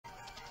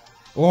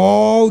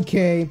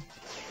Okay.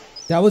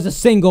 That was a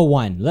single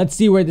one. Let's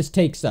see where this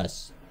takes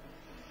us.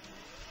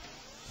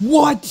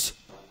 What?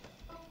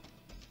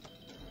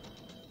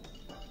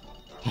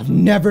 I've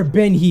never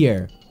been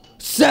here.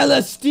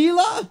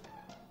 Celesteela?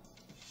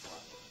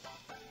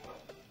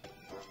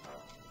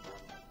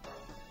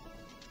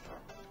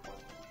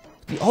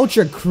 The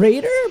Ultra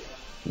Crater?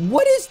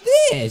 What is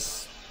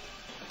this?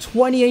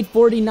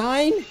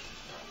 2849?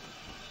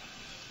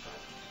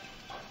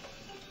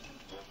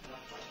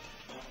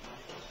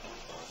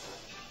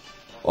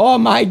 Oh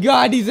my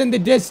god, he's in the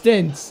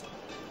distance.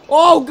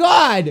 Oh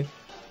god!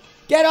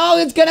 Get out,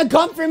 it's gonna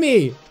come for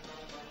me!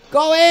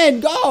 Go in,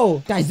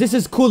 go! Guys, this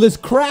is cool as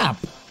crap.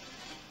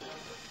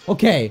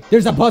 Okay,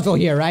 there's a puzzle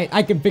here, right?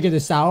 I can figure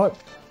this out.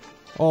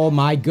 Oh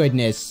my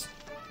goodness.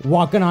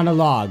 Walking on a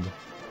log.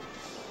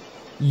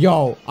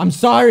 Yo, I'm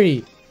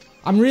sorry.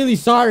 I'm really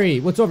sorry.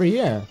 What's over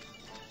here?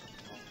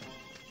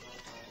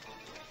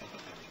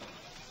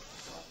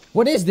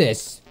 What is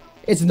this?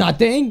 It's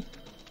nothing?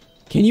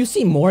 Can you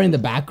see more in the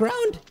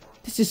background?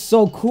 This is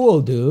so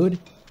cool, dude.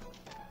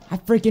 I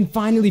freaking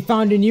finally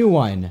found a new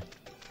one.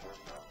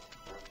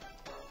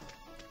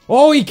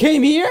 Oh, he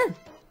came here?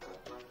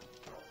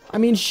 I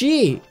mean,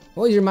 she.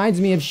 Always reminds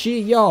me of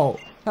she. Yo,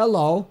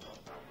 hello.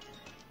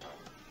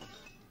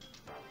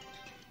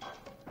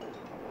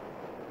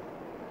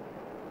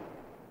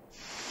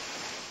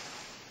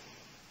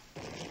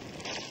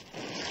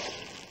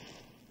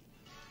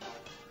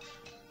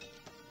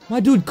 My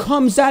dude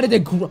comes out of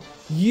the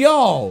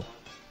yo!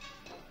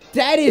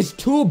 That is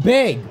too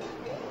big!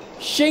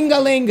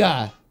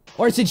 Shingalinga!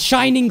 Or is it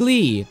Shining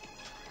Glee?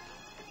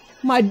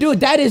 My dude,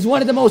 that is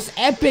one of the most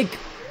epic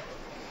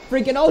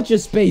freaking Ultra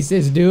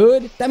Spaces,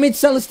 dude! That made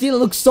Celesteela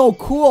look so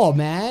cool,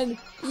 man!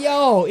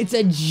 Yo, it's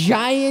a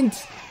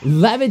giant,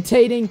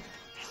 levitating...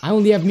 I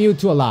only have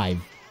Mewtwo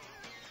alive.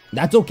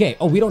 That's okay.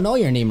 Oh, we don't know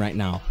your name right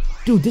now.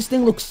 Dude, this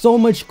thing looks so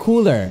much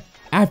cooler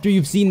after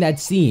you've seen that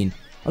scene.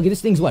 Okay,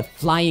 this thing's what?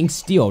 Flying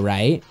steel,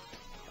 right?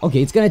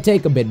 Okay, it's gonna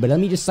take a bit, but let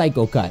me just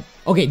psycho cut.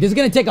 Okay, this is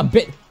gonna take a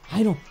bit.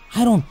 I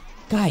don't,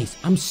 guys,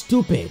 I'm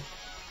stupid.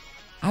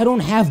 I don't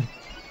have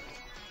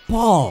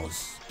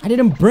balls. I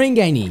didn't bring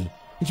any,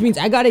 which means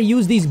I gotta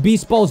use these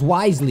beast balls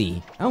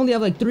wisely. I only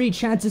have like 3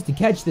 chances to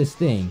catch this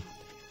thing.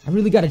 I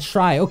really gotta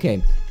try.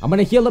 Okay, I'm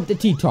gonna heal up the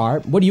T-Tar.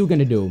 What are you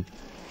gonna do?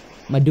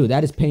 My dude,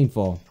 that is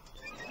painful.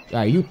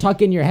 Alright, you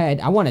tuck in your head.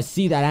 I wanna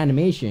see that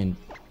animation.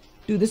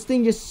 Dude, this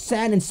thing just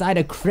sat inside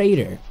a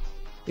crater.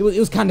 It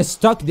was kind of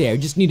stuck there.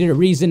 Just needed a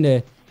reason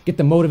to get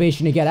the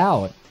motivation to get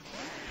out.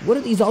 What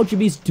do these Ultra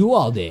Beasts do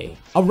all day?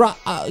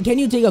 Can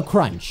you take a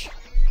crunch?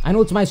 I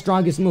know it's my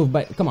strongest move,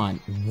 but come on.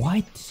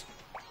 What?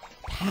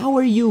 How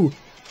are you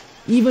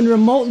even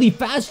remotely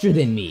faster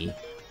than me?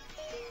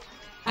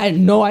 I had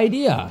no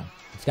idea.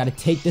 Just gotta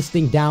take this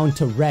thing down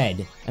to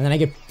red. And then I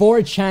get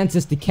 4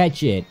 chances to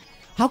catch it.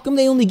 How come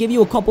they only give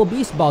you a couple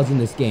beast balls in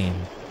this game?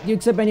 Do you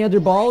accept any other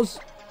balls?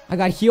 I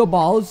got heal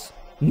balls,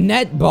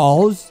 net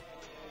balls.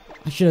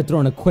 I should have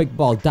thrown a quick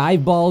ball,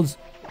 dive balls.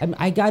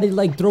 I gotta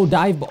like throw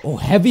dive ball. Oh,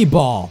 heavy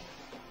ball.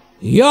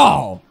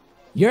 Yo,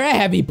 you're a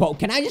heavy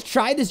Can I just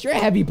try this? You're a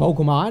heavy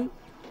Pokemon.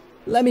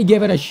 Let me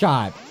give it a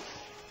shot.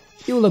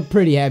 You look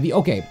pretty heavy.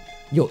 Okay,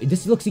 yo,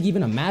 this looks like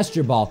even a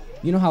master ball.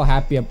 You know how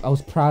happy I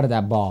was proud of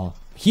that ball.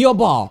 Heal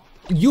ball.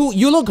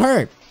 You look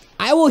hurt.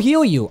 I will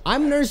heal you.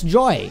 I'm Nurse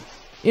Joy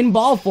in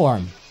ball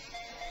form.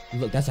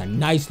 Look, that's a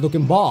nice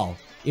looking ball.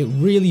 It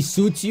really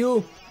suits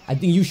you. I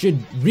think you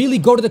should really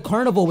go to the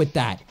carnival with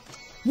that.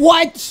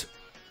 What?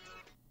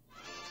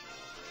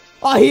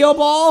 A heal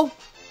ball?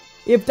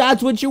 If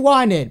that's what you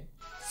wanted.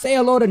 Say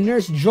hello to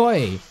Nurse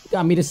Joy.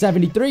 Got me to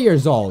 73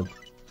 years old.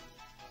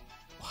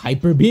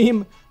 Hyper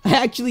Beam? I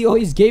actually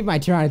always gave my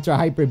Tyranitar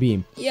Hyper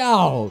Beam.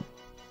 Yo!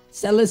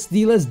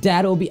 Celesteela's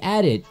data will be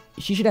added.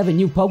 She should have a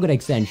new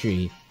Pokédex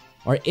entry.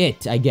 Or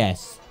it, I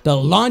guess. The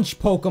launch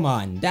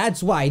Pokemon.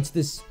 That's why it's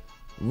this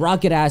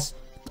rocket-ass...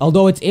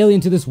 Although it's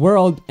alien to this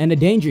world and a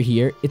danger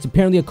here, it's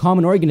apparently a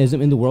common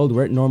organism in the world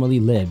where it normally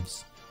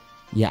lives.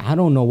 Yeah, I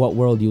don't know what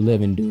world you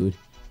live in, dude.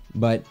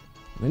 But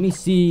let me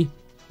see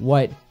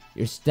what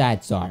your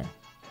stats are.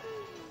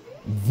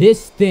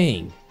 This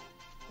thing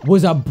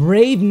was a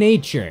brave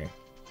nature.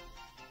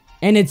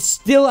 And it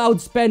still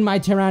outsped my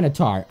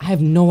Tyranitar. I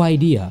have no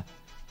idea.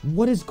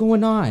 What is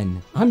going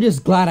on? I'm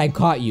just glad I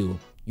caught you.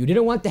 You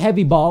didn't want the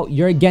heavy ball.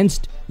 You're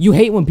against... You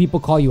hate when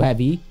people call you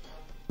heavy.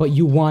 But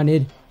you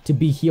wanted... to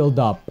be healed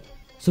up.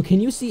 So can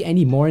you see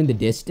any more in the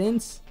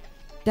distance?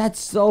 That's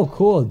so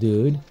cool,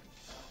 dude.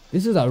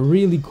 This is a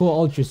really cool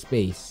Ultra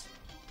Space.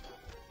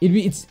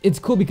 It's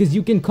cool because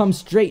you can come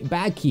straight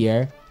back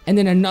here and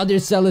then another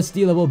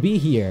Celesteela will be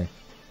here.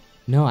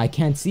 No, I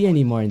can't see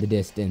any more in the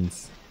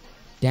distance.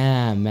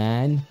 Damn,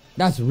 man.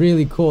 That's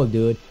really cool,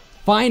 dude.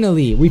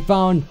 Finally, we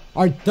found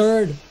our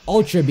 3rd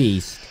Ultra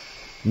Beast.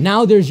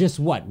 Now there's just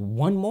what?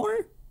 1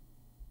 more?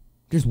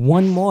 There's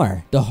 1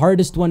 more. The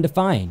hardest one to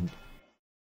find.